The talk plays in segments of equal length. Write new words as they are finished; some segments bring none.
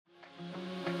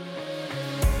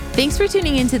Thanks for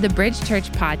tuning into the Bridge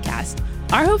Church podcast.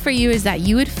 Our hope for you is that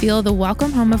you would feel the welcome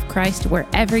home of Christ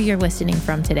wherever you're listening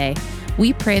from today.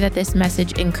 We pray that this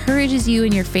message encourages you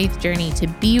in your faith journey to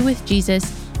be with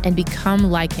Jesus and become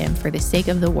like him for the sake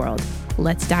of the world.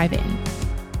 Let's dive in.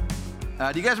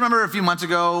 Do you guys remember a few months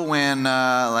ago when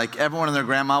everyone and their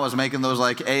grandma was making those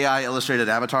AI illustrated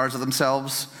avatars of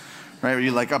themselves? Right, where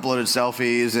you uploaded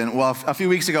selfies, and a few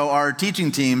weeks ago, our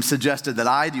teaching team suggested that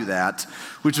I do that,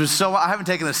 which was I haven't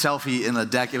taken a selfie in a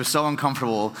decade. It was so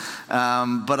uncomfortable,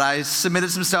 but I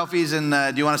submitted some selfies,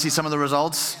 and do you want to see some of the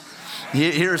results?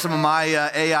 Here are some of my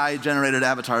AI-generated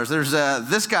avatars. There's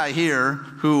this guy here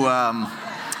who,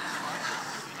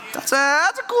 that's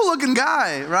a cool-looking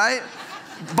guy, right?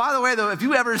 By the way, though, if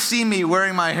you ever see me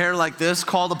wearing my hair like this,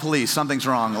 call the police. Something's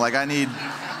wrong. I need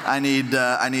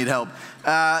help.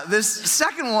 This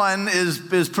second one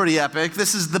is pretty epic.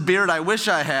 This is the beard I wish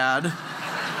I had.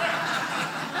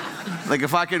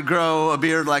 If I could grow a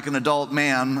beard like an adult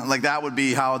man, that would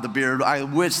be how the beard, I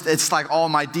wish, it's all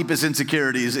my deepest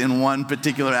insecurities in one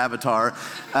particular avatar.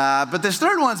 But this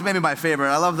third one's maybe my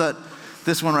favorite. I love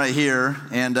this one right here,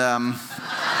 and that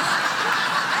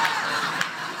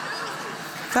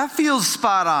feels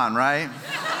spot on, right?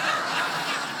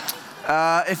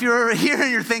 If you're here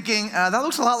and you're thinking, that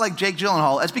looks a lot like Jake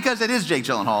Gyllenhaal, it's because it is Jake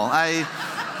Gyllenhaal. I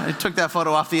took that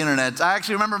photo off the internet. I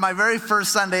actually remember my very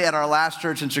first Sunday at our last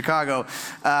church in Chicago.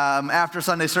 After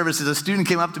Sunday services, a student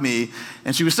came up to me,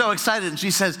 and she was so excited, and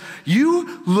she says,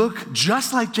 "You look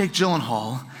just like Jake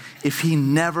Gyllenhaal if he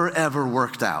never, ever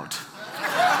worked out."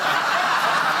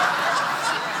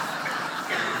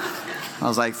 I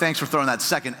was like, thanks for throwing that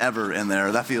second ever in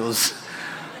there. That feels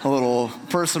a little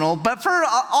personal. But for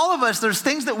all of us, there's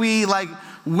things that we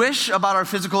wish about our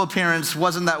physical appearance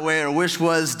wasn't that way, or wish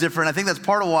was different. I think that's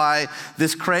part of why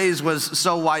this craze was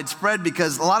so widespread,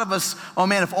 because a lot of us, oh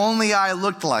man, if only I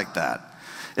looked like that.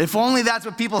 If only that's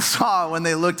what people saw when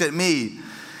they looked at me.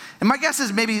 And my guess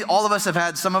is maybe all of us have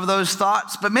had some of those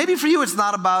thoughts, but maybe for you it's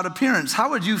not about appearance.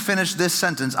 How would you finish this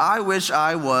sentence? I wish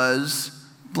I was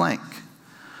blank.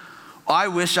 I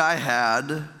wish I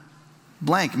had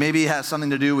blank. Maybe it has something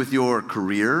to do with your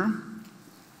career.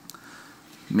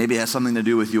 Maybe it has something to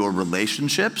do with your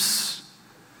relationships.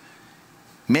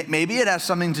 Maybe it has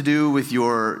something to do with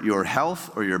your health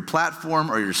or your platform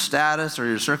or your status or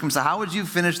your circumstance. How would you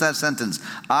finish that sentence?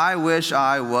 I wish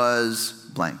I was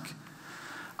blank.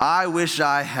 I wish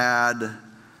I had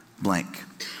blank.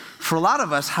 For a lot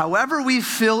of us, however we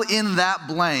fill in that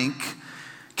blank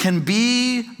can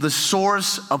be the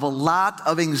source of a lot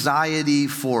of anxiety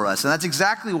for us. And that's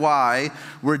exactly why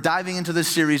we're diving into this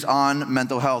series on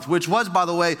mental health, which was, by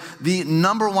the way, the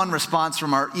 #1 response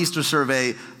from our Easter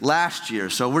survey last year.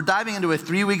 So we're diving into a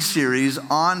 3-week series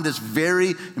on this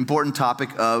very important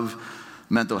topic of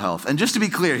mental health. And just to be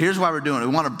clear, here's why we're doing it.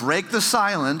 We want to break the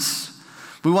silence,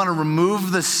 we want to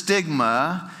remove the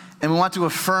stigma, and we want to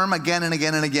affirm again and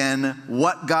again and again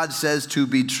what God says to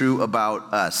be true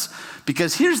about us.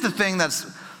 Because here's the thing that's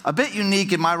a bit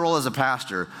unique in my role as a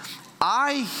pastor.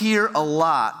 I hear a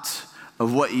lot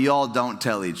of what y'all don't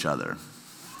tell each other.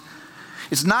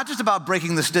 It's not just about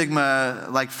breaking the stigma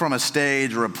from a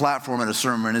stage or a platform at a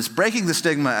sermon. It's breaking the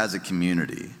stigma as a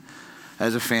community,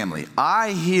 as a family.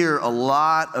 I hear a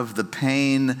lot of the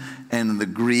pain and the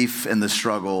grief and the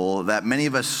struggle that many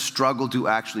of us struggle to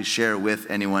actually share with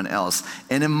anyone else.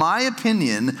 And in my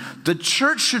opinion, the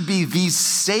church should be the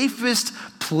safest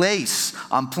place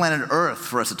on planet Earth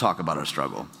for us to talk about our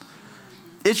struggle.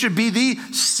 It should be the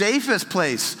safest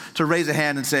place to raise a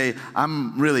hand and say,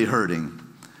 I'm really hurting.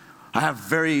 I have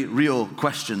very real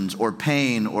questions or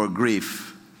pain or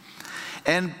grief.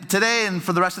 And today and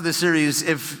for the rest of this series,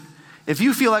 if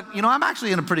you feel I'm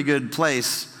actually in a pretty good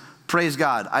place, praise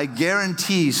God. I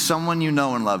guarantee someone you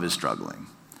know and love is struggling.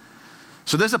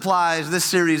 So this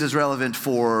series is relevant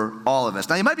for all of us.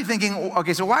 Now you might be thinking,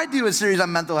 okay, so why do a series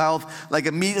on mental health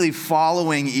immediately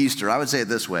following Easter? I would say it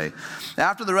this way.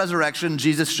 After the resurrection,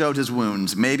 Jesus showed his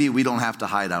wounds. Maybe we don't have to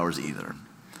hide ours either.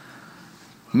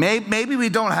 Maybe we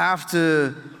don't have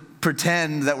to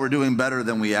pretend that we're doing better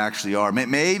than we actually are.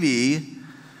 Maybe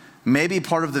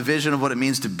part of the vision of what it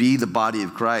means to be the body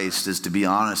of Christ is to be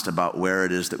honest about where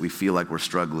it is that we feel like we're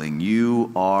struggling.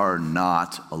 You are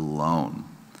not alone.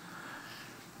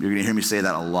 You're going to hear me say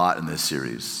that a lot in this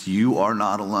series. You are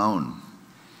not alone.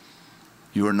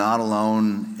 You are not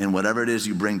alone in whatever it is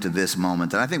you bring to this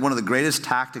moment. And I think one of the greatest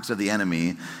tactics of the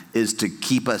enemy is to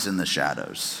keep us in the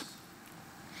shadows.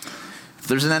 If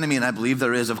there's an enemy, and I believe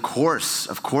there is, of course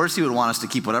he would want us to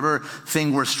keep whatever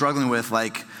thing we're struggling with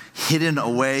hidden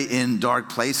away in dark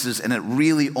places, and it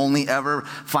really only ever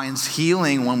finds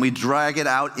healing when we drag it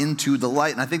out into the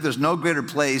light. And I think there's no greater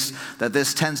place that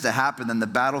this tends to happen than the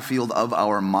battlefield of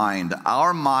our mind.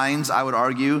 Our minds, I would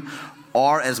argue,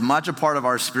 are as much a part of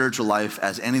our spiritual life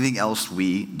as anything else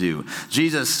we do.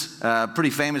 Jesus pretty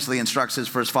famously instructs his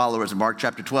first followers in Mark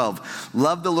chapter 12,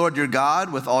 love the Lord your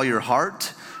God with all your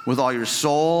heart, with all your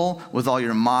soul, with all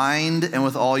your mind, and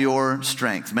with all your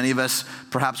strength. Many of us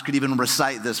perhaps could even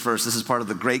recite this verse. This is part of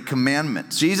the Great Commandment.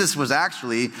 Jesus was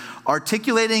actually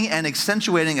articulating and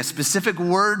accentuating a specific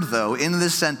word, though, in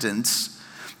this sentence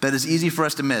that is easy for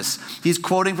us to miss. He's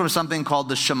quoting from something called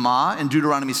the Shema in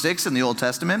Deuteronomy 6 in the Old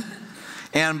Testament.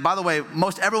 And by the way,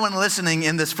 most everyone listening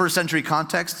in this first century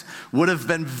context would have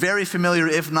been very familiar,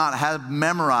 if not have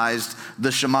memorized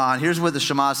the Shema. And here's what the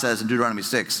Shema says in Deuteronomy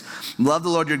 6. Love the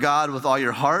Lord your God with all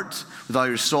your heart, with all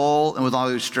your soul, and with all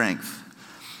your strength.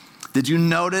 Did you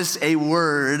notice a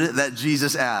word that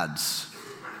Jesus adds?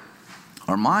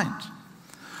 Our mind.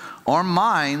 Our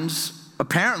minds,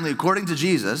 apparently, according to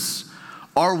Jesus,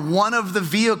 are one of the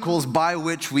vehicles by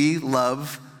which we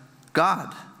love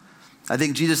God. I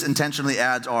think Jesus intentionally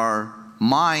adds our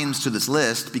minds to this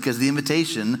list because the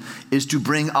invitation is to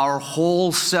bring our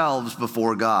whole selves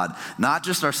before God. Not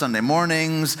just our Sunday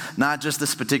mornings, not just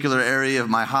this particular area of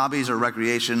my hobbies or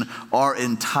recreation, our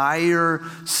entire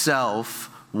self,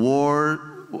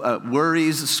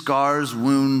 worries, scars,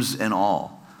 wounds, and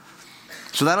all.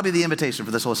 So that'll be the invitation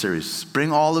for this whole series.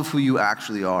 Bring all of who you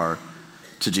actually are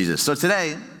to Jesus. So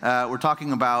today, we're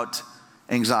talking about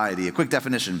anxiety. A quick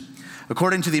definition.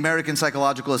 According to the American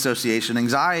Psychological Association,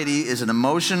 anxiety is an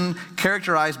emotion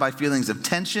characterized by feelings of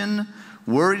tension,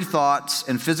 worried thoughts,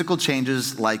 and physical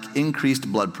changes like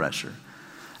increased blood pressure.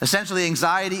 Essentially,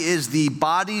 anxiety is the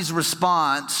body's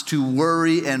response to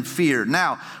worry and fear.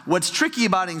 Now, what's tricky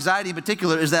about anxiety in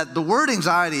particular is that the word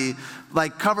anxiety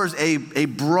covers a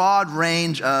broad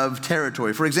range of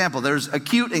territory. For example, there's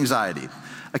acute anxiety.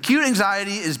 Acute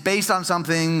anxiety is based on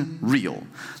something real.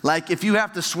 Like if you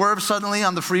have to swerve suddenly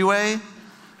on the freeway,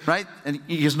 right? And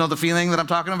you just know the feeling that I'm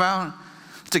talking about?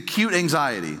 It's acute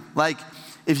anxiety. Like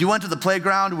if you went to the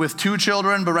playground with 2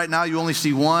 children, but right now you only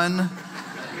see 1.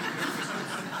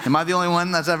 Am I the only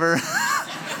one that's ever?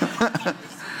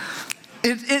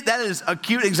 That is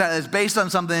acute anxiety. It's based on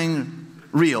something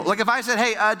real. Like if I said,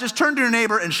 hey, just turn to your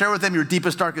neighbor and share with them your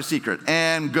deepest, darkest secret,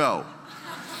 and go.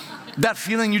 That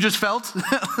feeling you just felt,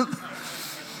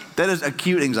 that is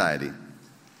acute anxiety.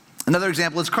 Another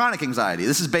example is chronic anxiety.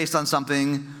 This is based on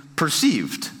something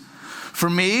perceived. For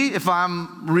me, if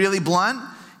I'm really blunt,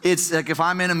 it's like if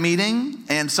I'm in a meeting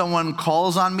and someone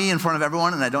calls on me in front of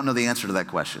everyone and I don't know the answer to that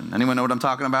question. Anyone know what I'm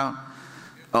talking about?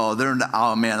 Oh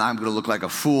man, I'm going to look like a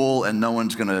fool and no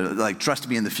one's going to trust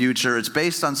me in the future. It's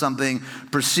based on something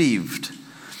perceived.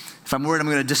 If I'm worried I'm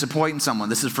going to disappoint someone,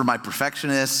 this is for my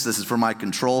perfectionists, this is for my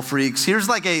control freaks. Here's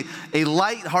like a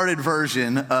lighthearted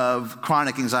version of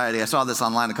chronic anxiety. I saw this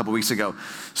online a couple weeks ago.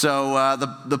 So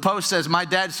the post says, my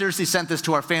dad seriously sent this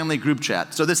to our family group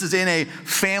chat. So this is in a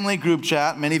family group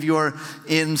chat. Many of you are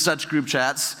in such group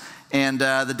chats. And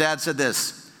the dad said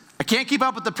this, I can't keep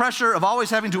up with the pressure of always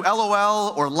having to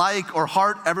LOL or like or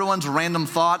heart everyone's random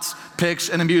thoughts, pics,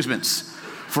 and amusements.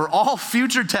 For all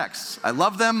future texts, I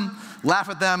love them, laugh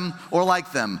at them, or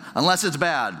like them. Unless it's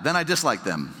bad, then I dislike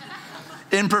them.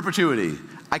 In perpetuity.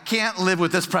 I can't live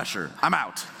with this pressure. I'm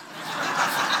out.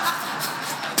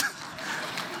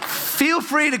 Feel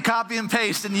free to copy and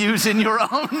paste and use in your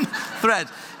own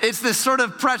threads. It's this sort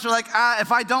of pressure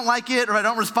if I don't like it or I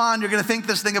don't respond, you're going to think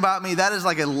this thing about me. That is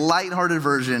like a lighthearted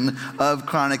version of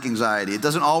chronic anxiety. It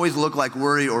doesn't always look like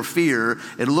worry or fear.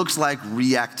 It looks like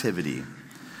reactivity.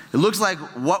 It looks like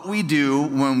what we do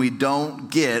when we don't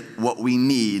get what we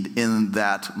need in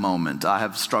that moment. I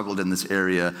have struggled in this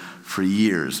area for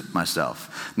years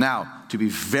myself. Now, to be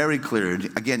very clear,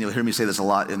 again, you'll hear me say this a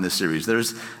lot in this series,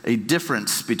 there's a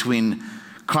difference between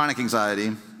chronic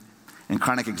anxiety and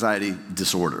chronic anxiety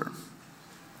disorder.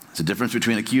 There's a difference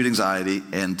between acute anxiety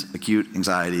and acute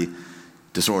anxiety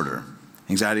disorder.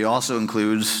 Anxiety also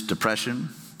includes depression,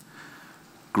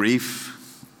 grief,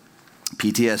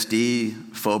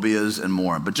 PTSD, phobias, and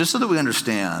more. But just so that we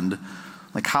understand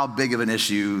how big of an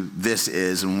issue this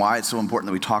is and why it's so important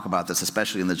that we talk about this,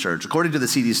 especially in the church. According to the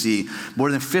CDC, more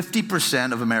than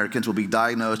 50% of Americans will be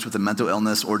diagnosed with a mental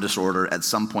illness or disorder at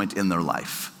some point in their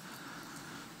life.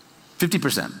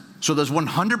 50%. So there's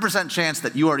 100% chance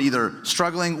that you are either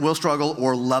struggling, will struggle,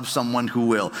 or love someone who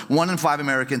will. 1 in 5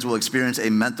 Americans will experience a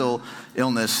mental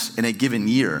illness in a given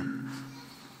year.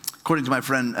 According to my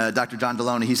friend, Dr. John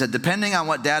Deloney, he said, depending on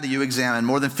what data you examine,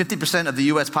 more than 50% of the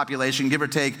U.S. population, give or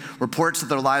take, reports that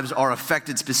their lives are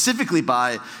affected specifically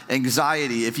by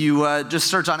anxiety. If you just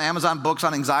search on Amazon books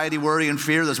on anxiety, worry, and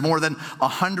fear, there's more than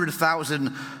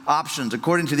 100,000 options.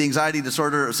 According to the Anxiety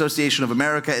Disorder Association of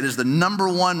America, it is the number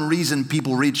one reason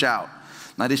people reach out.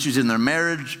 Not issues in their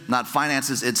marriage, not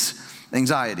finances, it's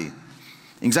anxiety.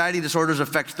 Anxiety disorders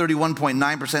affect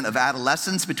 31.9% of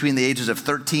adolescents between the ages of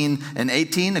 13 and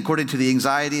 18. According to the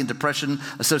Anxiety and Depression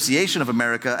Association of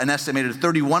America, an estimated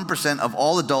 31% of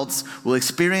all adults will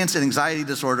experience an anxiety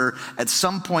disorder at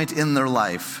some point in their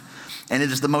life. And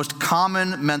it is the most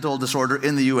common mental disorder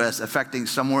in the U.S., affecting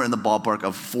somewhere in the ballpark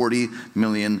of 40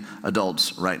 million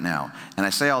adults right now. And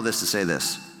I say all this to say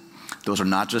this: those are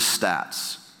not just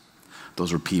stats,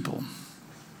 those are people.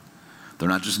 They're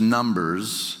not just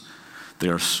numbers. They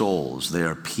are souls. They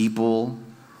are people,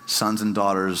 sons and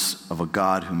daughters of a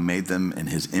God who made them in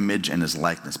his image and his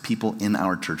likeness, people in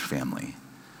our church family,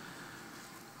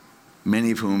 many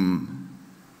of whom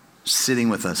sitting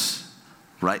with us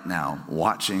right now,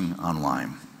 watching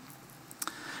online.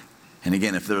 And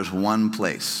again, if there's one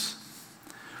place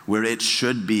where it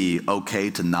should be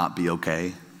okay to not be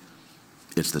okay,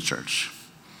 it's the church.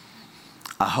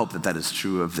 I hope that that is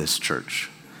true of this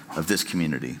church, of this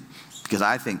community. Because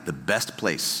I think the best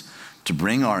place to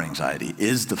bring our anxiety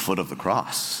is the foot of the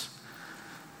cross.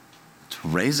 To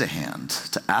raise a hand,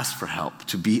 to ask for help,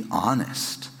 to be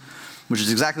honest. Which is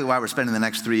exactly why we're spending the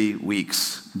next 3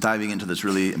 weeks diving into this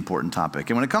really important topic.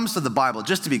 And when it comes to the Bible,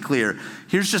 just to be clear,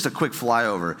 here's just a quick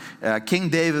flyover. King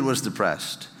David was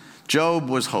depressed. Job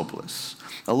was hopeless.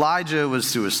 Elijah was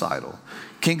suicidal.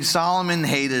 King Solomon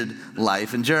hated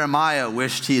life. And Jeremiah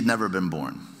wished he had never been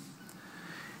born.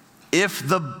 If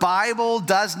the Bible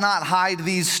does not hide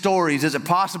these stories, is it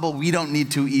possible we don't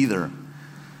need to either?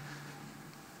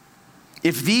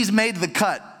 If these made the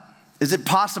cut, is it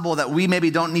possible that we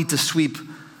maybe don't need to sweep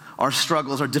our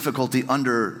struggles or difficulty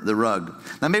under the rug?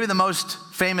 Now, maybe the most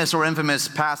famous or infamous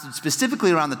passage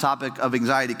specifically around the topic of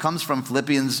anxiety comes from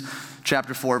Philippians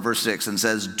chapter 4, verse 6, and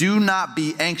says, "Do not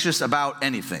be anxious about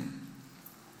anything."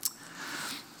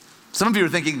 Some of you are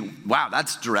thinking, wow,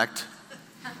 that's direct.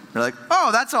 You're like,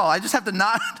 oh, that's all. I just have to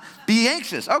not be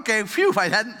anxious. Okay, phew, I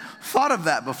hadn't thought of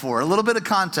that before. A little bit of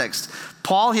context.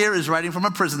 Paul here is writing from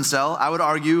a prison cell. I would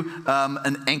argue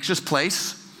an anxious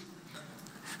place.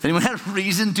 If anyone had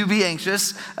reason to be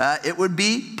anxious, it would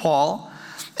be Paul.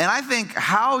 And I think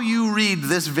how you read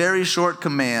this very short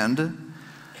command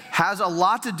has a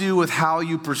lot to do with how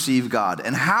you perceive God.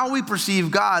 And how we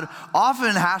perceive God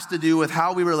often has to do with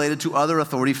how we related to other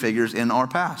authority figures in our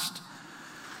past.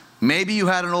 Maybe you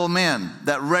had an old man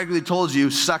that regularly told you,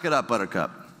 suck it up,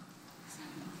 buttercup.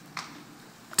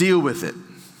 Deal with it.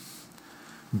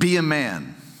 Be a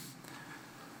man.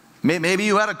 Maybe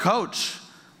you had a coach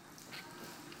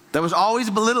that was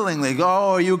always belittling, like,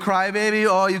 oh, are you a crybaby?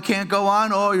 Oh, you can't go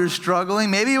on? Oh, you're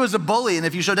struggling? Maybe it was a bully, and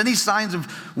if you showed any signs of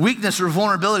weakness or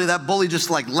vulnerability, that bully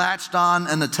just like latched on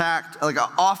and attacked. Like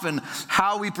often,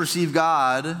 how we perceive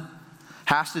God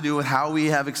has to do with how we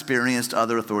have experienced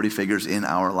other authority figures in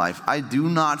our life. I do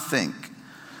not think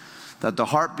that the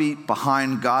heartbeat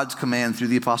behind God's command through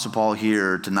the Apostle Paul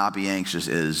here to not be anxious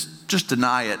is just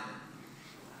deny it.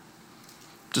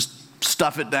 Just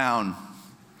stuff it down.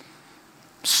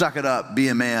 Suck it up. Be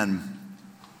a man.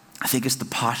 I think it's the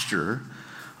posture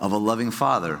of a loving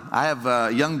father. I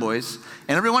have young boys,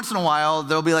 and every once in a while,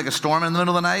 there'll be like a storm in the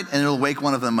middle of the night, and it'll wake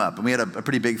one of them up. And we had a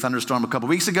pretty big thunderstorm a couple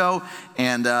weeks ago,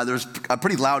 and there was a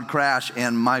pretty loud crash,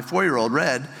 and my 4-year-old,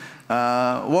 Red,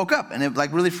 woke up, and it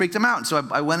like really freaked him out. And so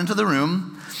I went into the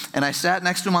room, and I sat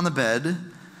next to him on the bed,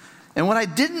 and what I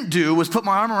didn't do was put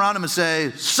my arm around him and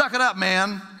say, suck it up,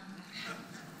 man.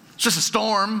 It's just a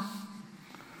storm.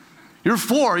 You're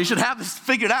 4, you should have this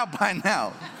figured out by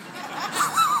now.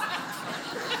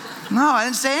 No, I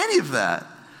didn't say any of that.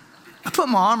 I put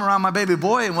my arm around my baby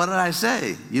boy, and what did I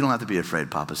say? You don't have to be afraid,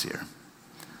 Papa's here.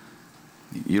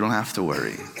 You don't have to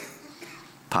worry.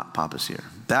 Papa's here.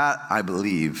 That, I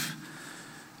believe,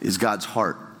 is God's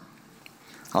heart.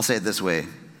 I'll say it this way.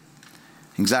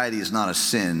 Anxiety is not a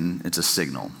sin, it's a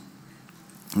signal.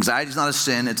 Anxiety is not a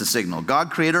sin, it's a signal. God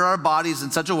created our bodies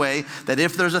in such a way that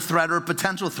if there's a threat or a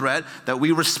potential threat, that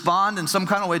we respond in some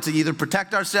kind of way to either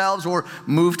protect ourselves or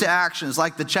move to action. It's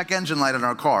like the check engine light in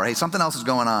our car. Hey, something else is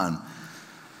going on.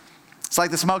 It's like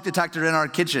the smoke detector in our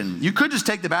kitchen. You could just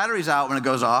take the batteries out when it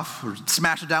goes off or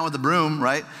smash it down with the broom,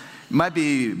 right? It might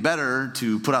be better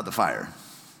to put out the fire.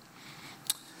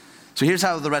 So here's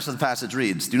how the rest of the passage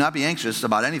reads. Do not be anxious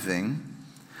about anything,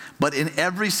 but in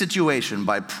every situation,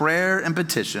 by prayer and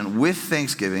petition, with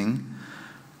thanksgiving,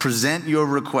 Present your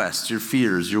requests, your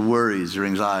fears, your worries, your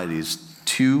anxieties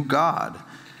to God.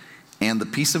 And the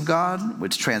peace of God,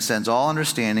 which transcends all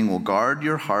understanding, will guard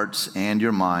your hearts and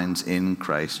your minds in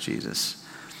Christ Jesus.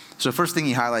 So first thing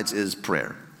he highlights is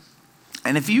prayer.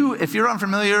 And if you're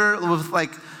unfamiliar with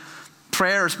like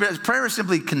prayer is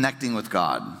simply connecting with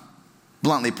God.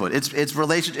 Bluntly put, it's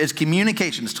relation, it's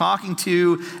communication, it's talking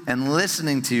to and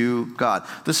listening to God.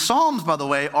 The Psalms, by the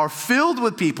way, are filled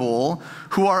with people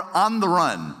who are on the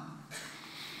run,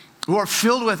 who are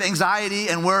filled with anxiety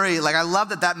and worry. Like, I love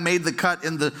that made the cut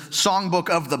in the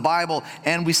songbook of the Bible.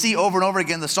 And we see over and over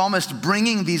again the psalmist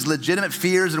bringing these legitimate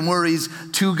fears and worries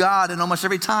to God. And almost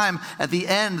every time at the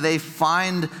end, they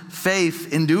find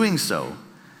faith in doing so,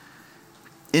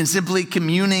 in simply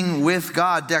communing with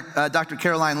God. Dr.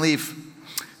 Caroline Leaf,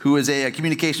 who is a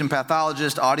communication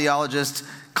pathologist, audiologist,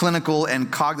 clinical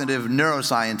and cognitive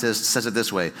neuroscientist, says it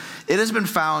this way: it has been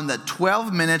found that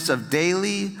 12 minutes of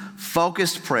daily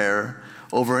focused prayer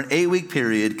over an 8-week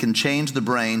period can change the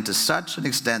brain to such an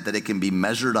extent that it can be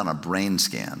measured on a brain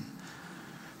scan.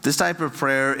 This type of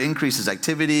prayer increases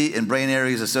activity in brain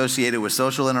areas associated with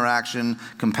social interaction,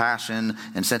 compassion,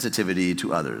 and sensitivity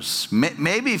to others.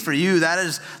 Maybe for you, that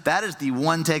is the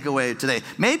one takeaway today.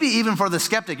 Maybe even for the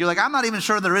skeptic, you're like, I'm not even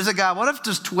sure there is a God. What if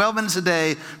just 12 minutes a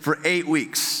day for 8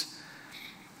 weeks?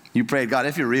 You prayed, God,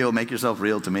 if you're real, make yourself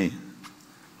real to me.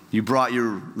 You brought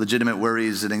your legitimate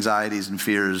worries and anxieties and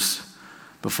fears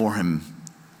before him.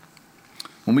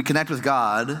 When we connect with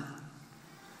God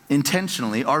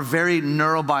intentionally, our very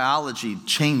neurobiology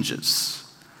changes.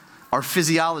 Our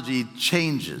physiology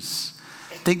changes.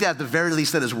 I think that at the very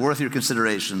least that is worth your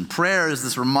consideration. Prayer is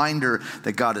this reminder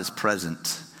that God is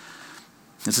present.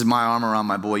 This is my arm around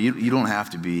my boy. You don't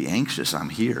have to be anxious. I'm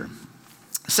here.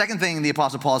 Second thing the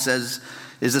Apostle Paul says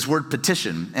is this word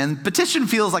petition. And petition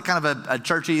feels like kind of a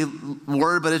churchy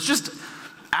word, but it's just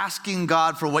asking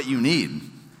God for what you need.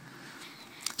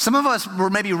 Some of us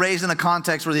were maybe raised in a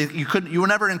context where you were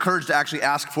never encouraged to actually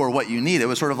ask for what you need. It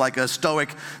was sort of like a stoic,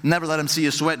 never let them see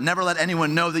you sweat, never let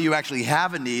anyone know that you actually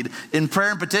have a need. In prayer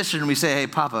and petition, we say, hey,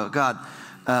 Papa, God,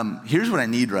 here's what I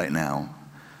need right now.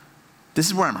 This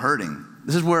is where I'm hurting.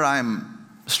 This is where I'm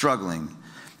struggling.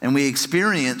 And we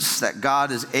experience that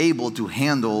God is able to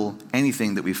handle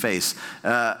anything that we face.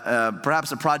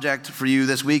 Perhaps a project for you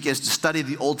this week is to study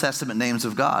the Old Testament names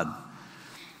of God.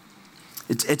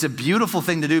 It's a beautiful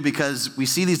thing to do because we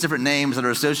see these different names that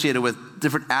are associated with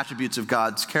different attributes of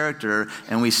God's character,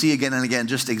 and we see again and again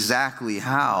just exactly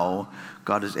how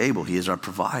God is able. He is our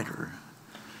provider.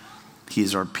 He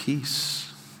is our peace.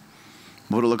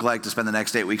 What would it look like to spend the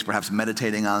next 8 weeks perhaps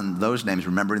meditating on those names,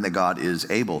 remembering that God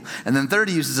is able? And then third,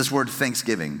 he uses this word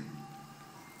thanksgiving,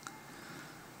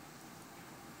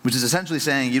 which is essentially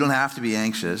saying you don't have to be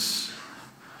anxious.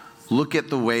 Look at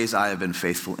the ways I have been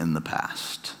faithful in the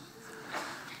past.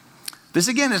 This,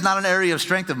 again, is not an area of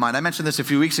strength of mine. I mentioned this a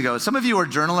few weeks ago. Some of you are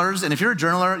journalers, and if you're a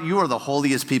journaler, you are the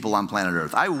holiest people on planet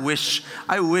Earth. I wish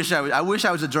I was a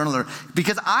journaler,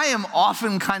 because I am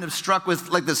often kind of struck with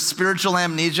like this spiritual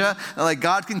amnesia. Like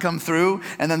God can come through,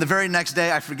 and then the very next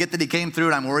day I forget that he came through,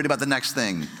 and I'm worried about the next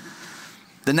thing.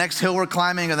 The next hill we're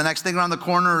climbing, or the next thing around the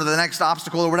corner, or the next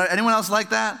obstacle, or whatever. Anyone else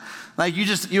like that? Like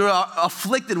you're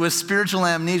afflicted with spiritual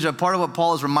amnesia. Part of what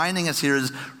Paul is reminding us here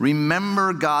is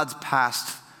remember God's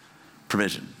past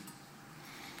provision.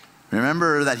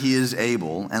 Remember that he is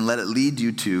able, and let it lead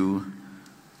you to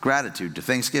gratitude, to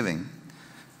thanksgiving.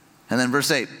 And then verse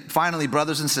 8, finally,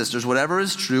 brothers and sisters, whatever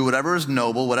is true, whatever is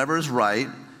noble, whatever is right,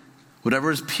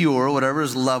 whatever is pure, whatever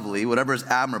is lovely, whatever is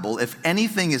admirable, if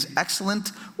anything is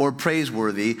excellent or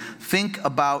praiseworthy, think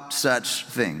about such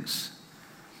things.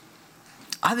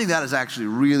 I think that is actually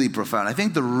really profound. I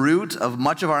think the root of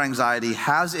much of our anxiety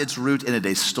has its root in a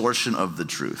distortion of the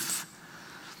truth.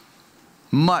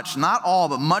 Much, not all,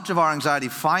 but much of our anxiety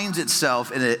finds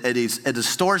itself in a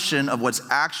distortion of what's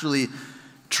actually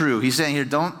true. He's saying here, you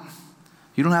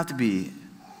don't have to be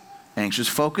anxious.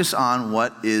 Focus on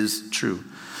what is true.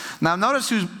 Now notice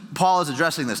who Paul is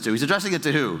addressing this to. He's addressing it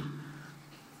to who?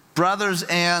 Brothers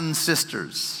and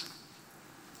sisters.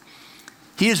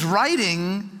 He is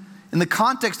writing in the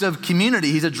context of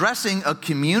community. He's addressing a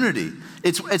community.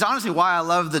 It's honestly why I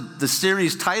love the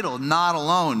series title, Not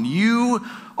Alone. You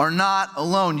are not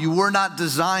alone. You were not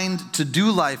designed to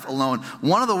do life alone.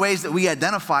 One of the ways that we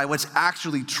identify what's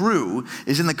actually true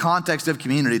is in the context of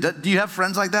community. Do you have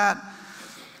friends like that?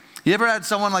 You ever had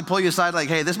someone like pull you aside like,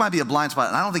 hey, this might be a blind spot,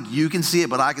 and I don't think you can see it,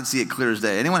 but I can see it clear as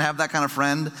day. Anyone have that kind of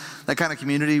friend, that kind of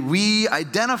community? We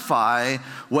identify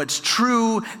what's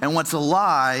true and what's a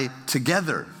lie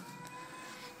together.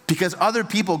 Because other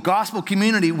people, gospel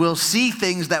community, will see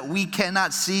things that we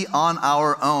cannot see on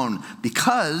our own,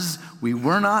 because we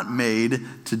were not made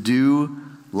to do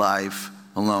life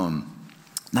alone.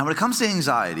 Now, when it comes to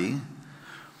anxiety,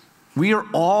 we are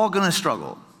all going to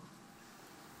struggle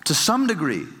to some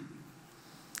degree,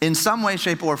 in some way,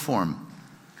 shape, or form.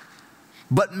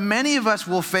 But many of us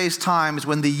will face times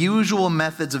when the usual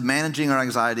methods of managing our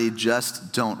anxiety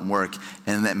just don't work.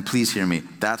 And then, please hear me,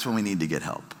 that's when we need to get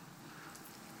help.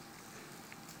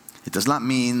 It does not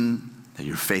mean that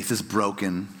your faith is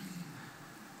broken.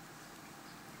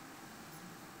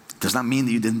 It does not mean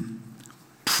that you didn't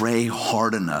pray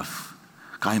hard enough.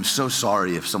 I am so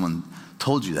sorry if someone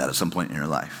told you that at some point in your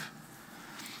life.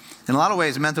 In a lot of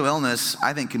ways, mental illness,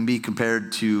 I think, can be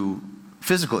compared to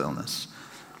physical illness.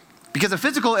 Because a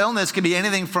physical illness can be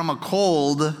anything from a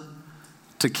cold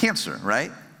to cancer,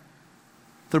 right?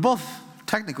 They're both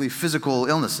technically physical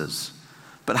illnesses,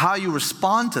 but how you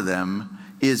respond to them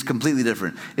is completely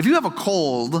different. If you have a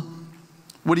cold,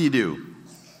 what do?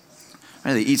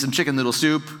 Right, they eat some chicken noodle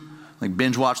soup, like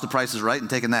binge watch The Price is Right and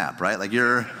take a nap, right? Like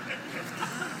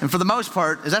and for the most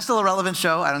part, is that still a relevant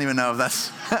show? I don't even know if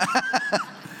that's,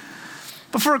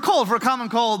 but for a common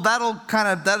cold,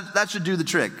 that should do the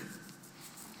trick.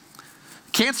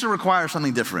 Cancer requires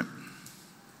something different.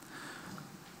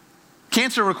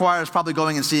 Cancer requires probably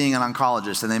going and seeing an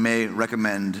oncologist, and they may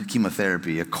recommend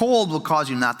chemotherapy. A cold will cause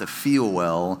you not to feel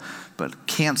well, but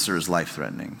cancer is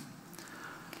life-threatening.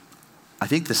 I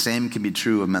think the same can be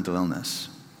true of mental illness.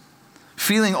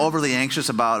 Feeling overly anxious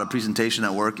about a presentation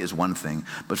at work is one thing,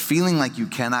 but feeling like you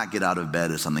cannot get out of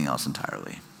bed is something else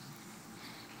entirely.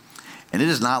 And it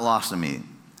is not lost on me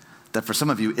that for some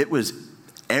of you, it was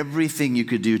everything you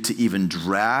could do to even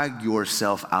drag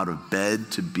yourself out of bed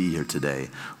to be here today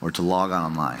or to log on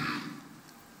online.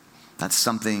 That's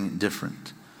something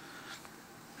different.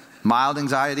 Mild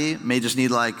anxiety may just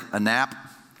need like a nap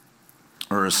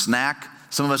or a snack.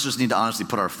 Some of us just need to honestly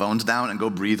put our phones down and go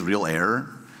breathe real air.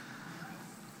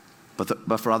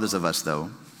 But for others of us, though,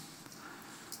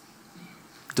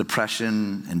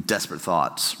 depression and desperate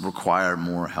thoughts require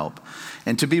more help.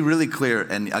 And to be really clear,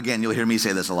 and again, you'll hear me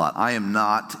say this a lot, I am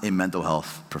not a mental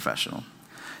health professional.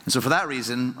 And so for that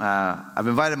reason, I've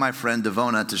invited my friend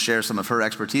Devona to share some of her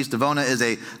expertise. Devona is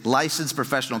a licensed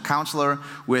professional counselor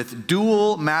with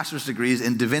dual master's degrees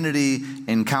in divinity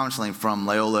and counseling from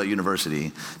Loyola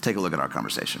University. Take a look at our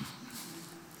conversation.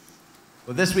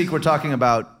 Well, this week we're talking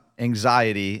about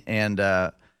anxiety, and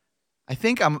I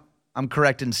think I'm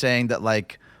correct in saying that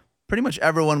like pretty much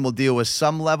everyone will deal with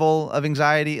some level of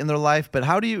anxiety in their life, but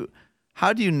how do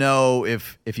you know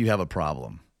if you have a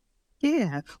problem?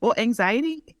 Yeah. Well,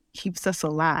 anxiety keeps us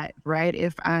alive, right?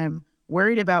 If I'm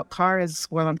worried about cars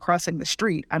while I'm crossing the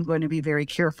street, I'm going to be very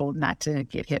careful not to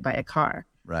get hit by a car.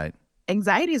 Right.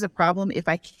 Anxiety is a problem if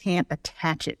I can't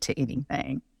attach it to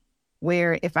anything.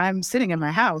 Where if I'm sitting in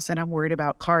my house and I'm worried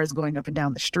about cars going up and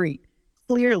down the street,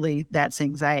 clearly that's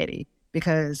anxiety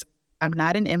because I'm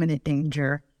not in imminent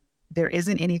danger. There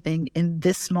isn't anything in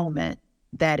this moment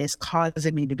that is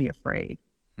causing me to be afraid.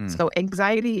 So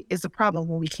anxiety is a problem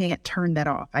when we can't turn that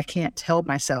off. I can't tell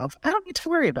myself, I don't need to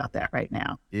worry about that right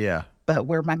now. Yeah. But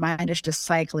where my mind is just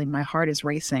cycling, my heart is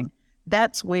racing,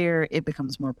 that's where it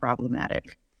becomes more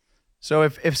problematic. So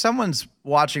if someone's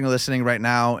watching or listening right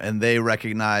now and they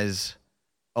recognize,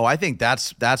 oh, I think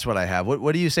that's what I have,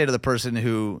 what do you say to the person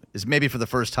who is maybe for the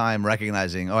first time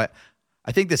recognizing, oh,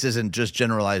 I think this isn't just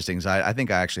generalized anxiety, I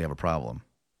think I actually have a problem?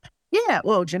 Yeah,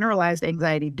 well, generalized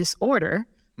anxiety disorder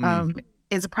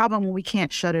is a problem when we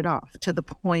can't shut it off to the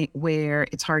point where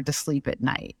it's hard to sleep at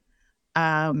night,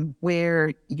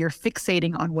 where you're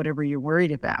fixating on whatever you're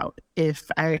worried about. If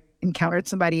I encountered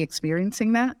somebody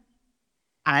experiencing that,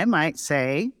 I might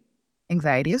say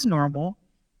anxiety is normal,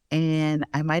 and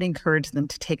I might encourage them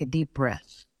to take a deep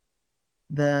breath.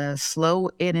 The slow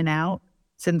in and out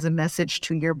sends a message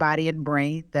to your body and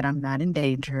brain that I'm not in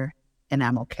danger and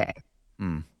I'm okay.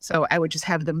 So I would just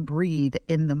have them breathe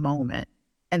in the moment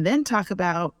and then talk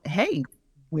about, hey,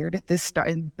 where did this start?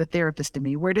 And the therapist to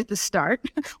me, where did this start?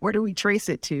 Where do we trace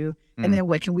it to? And then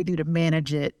what can we do to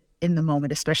manage it in the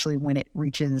moment, especially when it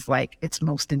reaches like its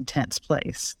most intense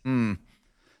place?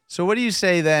 So what do you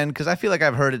say then? Because I feel like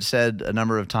I've heard it said a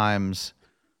number of times,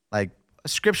 like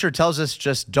scripture tells us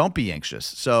just don't be anxious.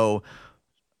 So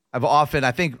I've often,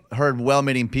 I think, heard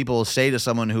well-meaning people say to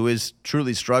someone who is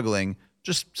truly struggling,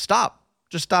 just stop.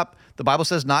 Just stop. The Bible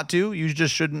says not to. You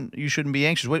just shouldn't. You shouldn't be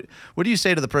anxious. What do you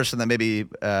say to the person that maybe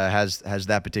has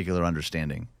that particular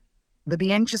understanding? To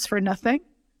be anxious for nothing?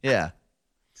 Yeah.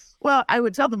 Well, I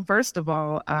would tell them first of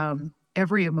all,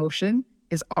 every emotion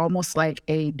is almost like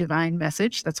a divine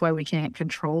message. That's why we can't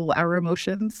control our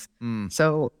emotions.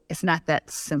 So it's not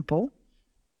that simple.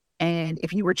 And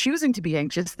if you were choosing to be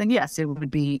anxious, then yes, it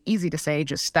would be easy to say,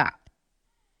 just stop.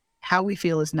 How we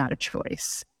feel is not a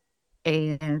choice.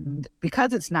 And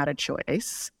because it's not a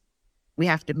choice, we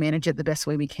have to manage it the best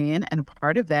way we can. And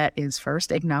part of that is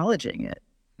first acknowledging it.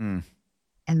 And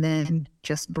then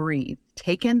just breathe.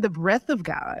 Take in the breath of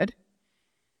God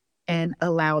and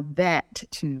allow that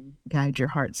to guide your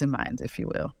hearts and minds, if you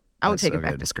will. I would take it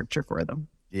back to scripture for them.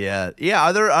 Yeah.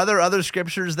 Are there other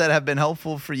scriptures that have been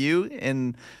helpful for you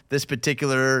in this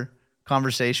particular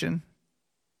conversation?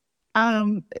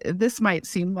 This might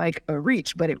seem like a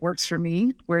reach, but it works for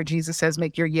me, where Jesus says,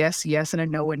 make your yes, yes, and a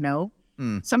no, a no.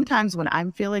 Sometimes when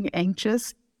I'm feeling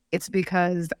anxious, it's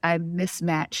because I'm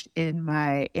mismatched in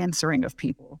my answering of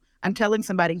people. I'm telling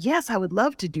somebody, yes, I would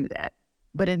love to do that.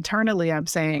 But internally, I'm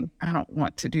saying, I don't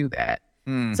want to do that.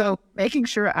 So making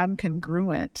sure I'm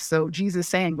congruent. So Jesus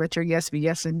saying, let your yes be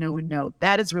yes and no and no.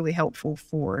 That is really helpful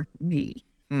for me.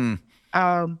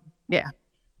 Yeah.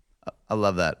 I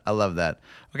love that.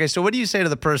 Okay, so what do you say to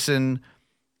the person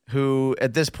who,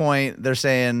 at this point, they're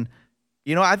saying,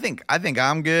 I think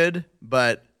I'm good,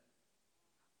 but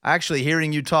actually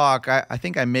hearing you talk, I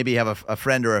think I maybe have a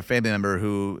friend or a family member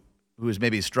who is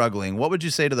maybe struggling. What would you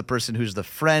say to the person who's the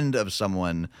friend of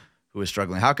someone who is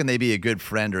struggling? How can they be a good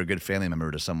friend or a good family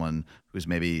member to someone who's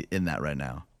maybe in that right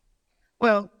now?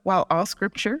 Well, while all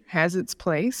scripture has its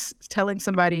place, telling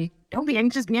somebody, don't be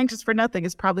anxious for nothing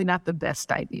is probably not the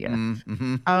best idea.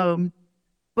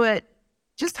 But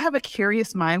just have a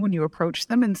curious mind when you approach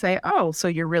them and say, oh, so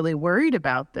you're really worried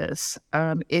about this.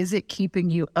 Is it keeping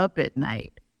you up at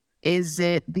night? Is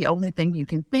it the only thing you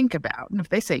can think about? And if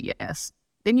they say yes,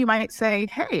 then you might say,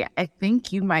 hey, I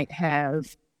think you might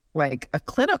have like a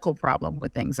clinical problem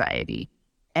with anxiety.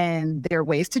 And there are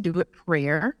ways to do it.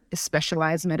 Prayer is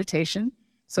specialized meditation.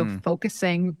 So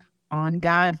focusing on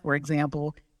God, for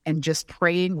example, and just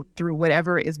praying through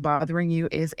whatever is bothering you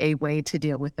is a way to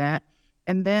deal with that.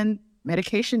 And then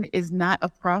medication is not a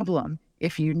problem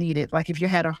if you need it. Like if you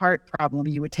had a heart problem,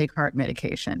 you would take heart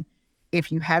medication.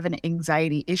 If you have an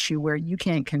anxiety issue where you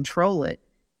can't control it,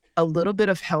 a little bit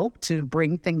of help to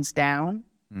bring things down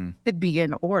could be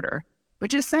in order. But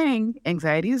just saying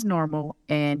anxiety is normal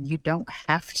and you don't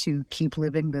have to keep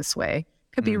living this way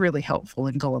could be really helpful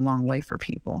and go a long way for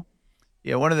people.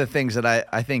 Yeah, one of the things that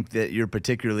I think that you're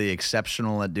particularly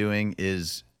exceptional at doing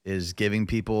is giving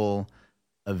people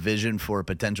a vision for a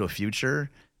potential future.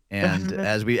 And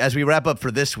as we wrap up for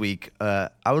this week, I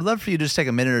would love for you to just take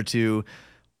a minute or two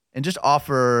and just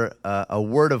offer a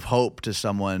word of hope to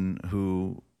someone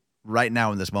who right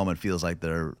now in this moment feels like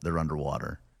they're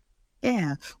underwater.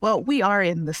 Yeah. Well, we are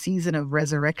in the season of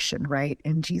resurrection, right?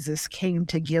 And Jesus came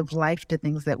to give life to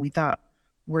things that we thought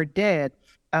were dead.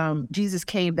 Jesus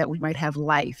came that we might have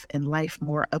life and life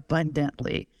more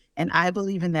abundantly. And I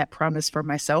believe in that promise for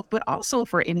myself, but also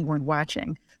for anyone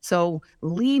watching. So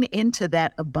lean into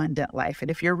that abundant life.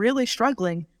 And if you're really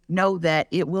struggling, know that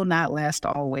it will not last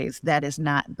always. That is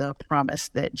not the promise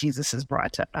that Jesus has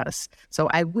brought to us. So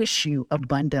I wish you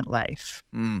abundant life.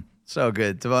 So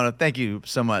good. Devona, thank you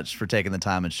so much for taking the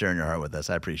time and sharing your heart with us.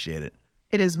 I appreciate it.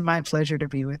 It is my pleasure to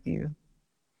be with you.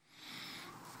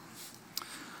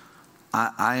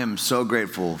 I am so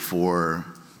grateful for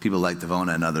people like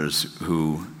Devona and others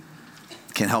who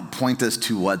can help point us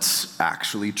to what's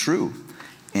actually true.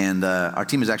 And our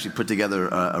team has actually put together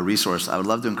a resource I would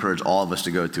love to encourage all of us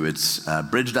to go to. It's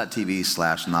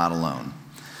bridge.tv/notalone.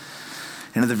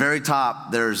 And at the very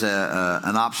top, there's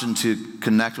an option to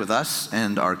connect with us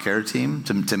and our care team,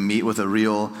 to meet with a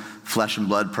real flesh and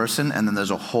blood person. And then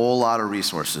there's a whole lot of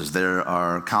resources. There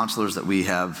are counselors that we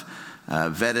have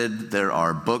vetted. There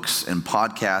are books and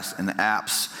podcasts and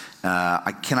apps.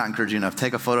 I cannot encourage you enough.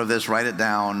 Take a photo of this, write it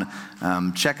down,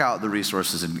 check out the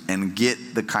resources and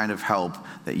get the kind of help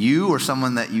that you or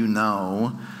someone that you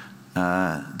know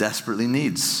desperately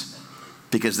needs.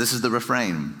 Because this is the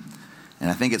refrain. And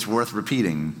I think it's worth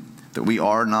repeating that we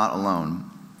are not alone.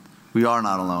 We are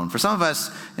not alone. For some of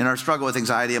us in our struggle with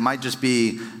anxiety, it might just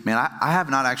be, man, I have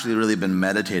not actually really been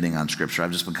meditating on Scripture.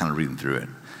 I've just been kind of reading through it.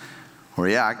 Or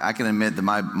yeah, I can admit that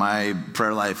my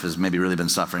prayer life has maybe really been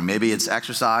suffering. Maybe it's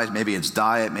exercise, maybe it's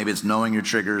diet, maybe it's knowing your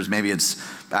triggers, maybe it's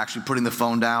actually putting the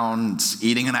phone down, it's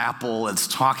eating an apple, it's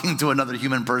talking to another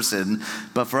human person.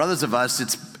 But for others of us,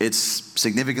 it's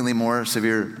significantly more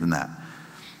severe than that.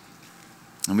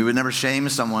 And we would never shame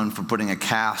someone for putting a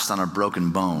cast on a broken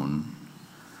bone,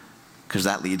 because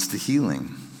that leads to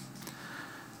healing.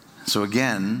 So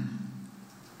again,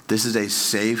 this is a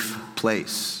safe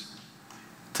place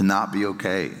to not be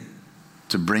okay,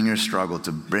 to bring your struggle,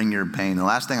 to bring your pain. The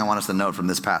last thing I want us to note from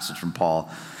this passage from Paul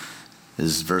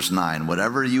is verse 9.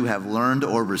 Whatever you have learned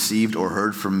or received or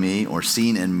heard from me or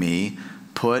seen in me,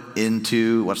 put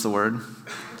into, what's the word?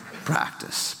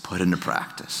 Practice. Put into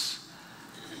practice.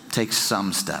 Take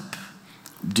some step.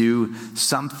 Do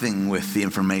something with the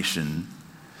information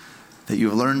that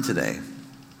you've learned today.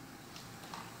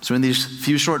 So in these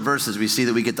few short verses, we see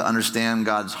that we get to understand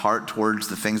God's heart towards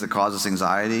the things that cause us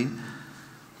anxiety.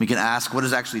 We can ask what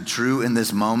is actually true in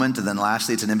this moment, and then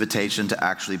lastly, it's an invitation to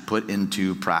actually put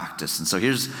into practice. And so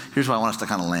here's where I want us to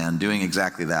kind of land, doing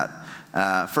exactly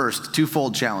that. First,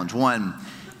 twofold challenge. One,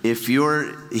 if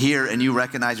you're here and you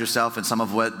recognize yourself in some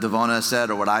of what Devona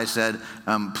said or what I said,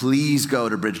 please go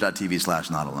to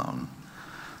bridge.tv/notalone.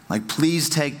 Like, please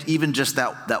take even just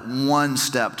that one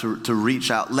step to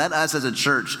reach out. Let us as a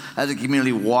church, as a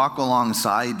community, walk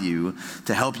alongside you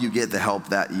to help you get the help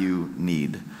that you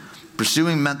need.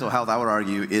 Pursuing mental health, I would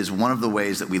argue, is one of the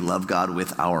ways that we love God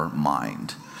with our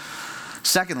mind.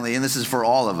 Secondly, and this is for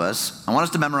all of us, I want us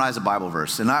to memorize a Bible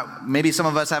verse. And maybe some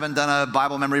of us haven't done a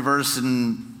Bible memory verse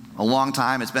in a long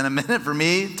time. It's been a minute for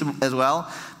me as well.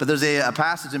 But there's a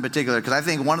passage in particular, because I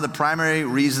think one of the primary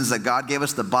reasons that God gave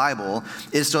us the Bible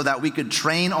is so that we could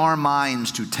train our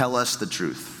minds to tell us the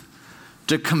truth,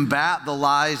 to combat the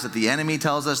lies that the enemy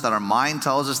tells us, that our mind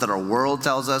tells us, that our world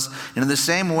tells us. And in the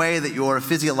same way that your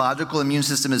physiological immune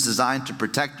system is designed to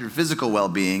protect your physical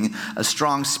well-being, a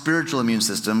strong spiritual immune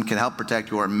system can help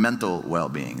protect your mental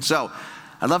well-being. So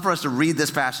I'd love for us to read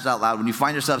this passage out loud. When you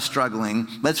find yourself struggling,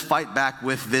 let's fight back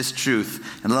with this truth.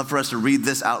 And I'd love for us to read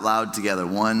this out loud together.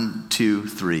 1, 2,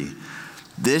 3.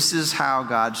 This is how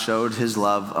God showed his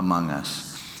love among us.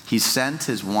 He sent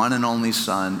his one and only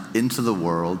Son into the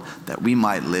world that we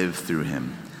might live through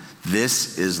him.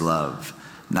 This is love,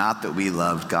 not that we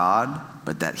loved God,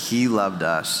 but that he loved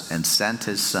us and sent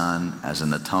his Son as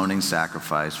an atoning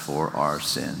sacrifice for our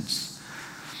sins.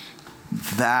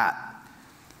 That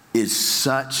is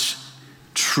such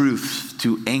truth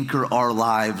to anchor our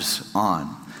lives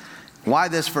on. Why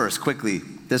this verse? Quickly.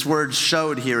 This word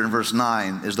showed here in verse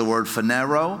 9 is the word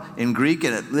phanero in Greek,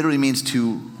 and it literally means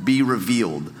to be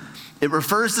revealed. It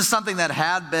refers to something that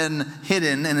had been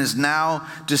hidden and is now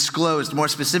disclosed. More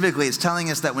specifically, it's telling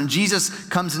us that when Jesus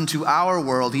comes into our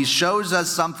world, he shows us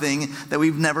something that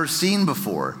we've never seen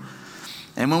before.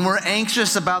 And when we're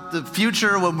anxious about the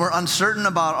future, when we're uncertain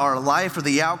about our life or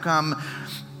the outcome,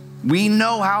 we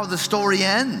know how the story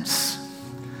ends.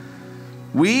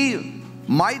 We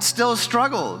might still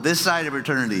struggle this side of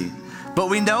eternity, but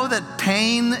we know that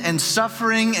pain and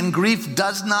suffering and grief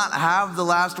does not have the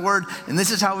last word. And this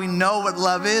is how we know what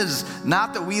love is.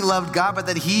 Not that we loved God, but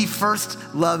that he first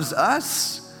loves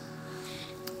us.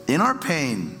 In our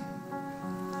pain,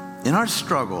 in our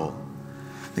struggle,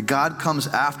 that God comes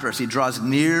after us. He draws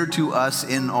near to us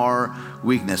in our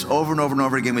weakness. Over and over and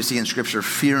over again, we see in Scripture,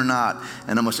 fear not.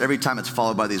 And almost every time it's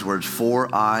followed by these words,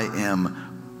 for I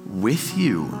am with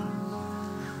you.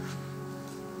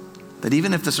 That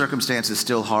even if the circumstance is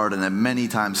still hard, and that many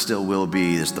times still will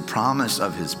be, is the promise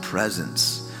of his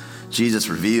presence. Jesus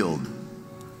revealed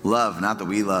love, not that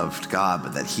we loved God,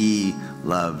 but that he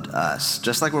loved us.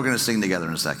 Just like we're going to sing together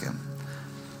in a second.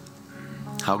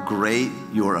 How great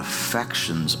your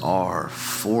affections are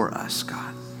for us,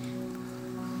 God.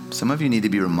 Some of you need to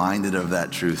be reminded of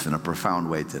that truth in a profound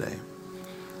way today.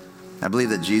 I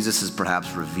believe that Jesus is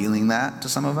perhaps revealing that to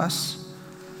some of us.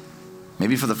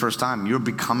 Maybe for the first time, you're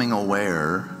becoming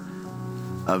aware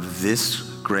of this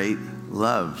great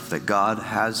love that God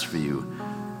has for you,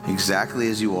 exactly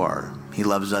as you are. He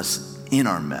loves us in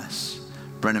our mess.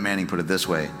 Brendan Manning put it this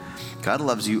way: God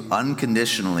loves you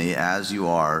unconditionally as you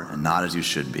are and not as you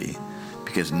should be,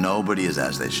 because nobody is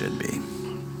as they should be.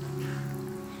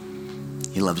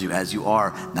 He loves you as you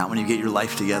are, not when you get your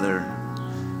life together,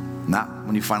 not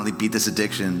when you finally beat this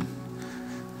addiction,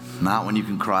 not when you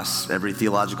can cross every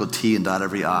theological T and dot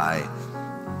every I,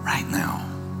 right now.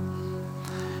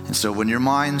 And so when your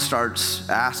mind starts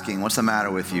asking, what's the matter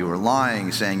with you, or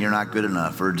lying, saying you're not good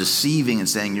enough, or deceiving and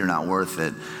saying you're not worth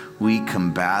it, we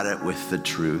combat it with the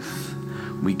truth.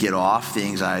 We get off the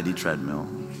anxiety treadmill.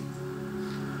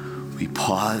 We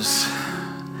pause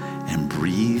and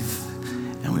breathe,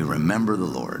 and we remember the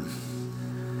Lord.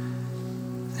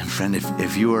 And friend,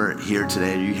 if you are here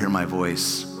today, or you hear my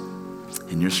voice,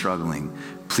 and you're struggling,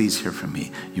 please hear from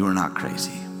me. You are not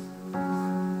crazy.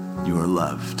 You are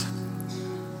loved.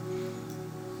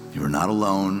 You are not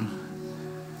alone.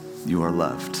 You are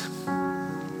loved.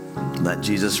 Let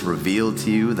Jesus reveal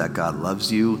to you that God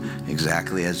loves you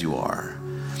exactly as you are.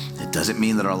 It doesn't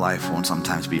mean that our life won't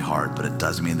sometimes be hard, but it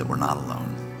does mean that we're not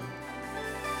alone.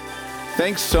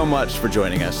 Thanks so much for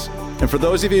joining us. And for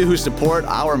those of you who support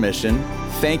our mission,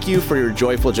 thank you for your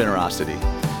joyful generosity.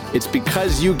 It's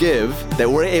because you give that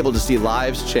we're able to see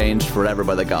lives changed forever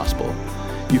by the gospel.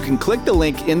 You can click the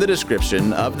link in the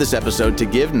description of this episode to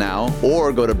give now,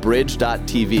 or go to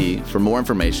bridge.tv for more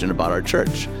information about our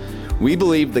church. We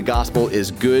believe the gospel is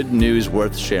good news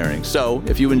worth sharing. So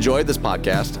if you enjoyed this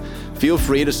podcast, feel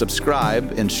free to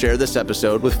subscribe and share this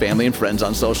episode with family and friends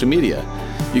on social media.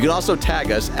 You can also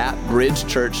tag us at Bridge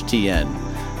Church TN.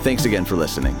 Thanks again for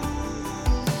listening.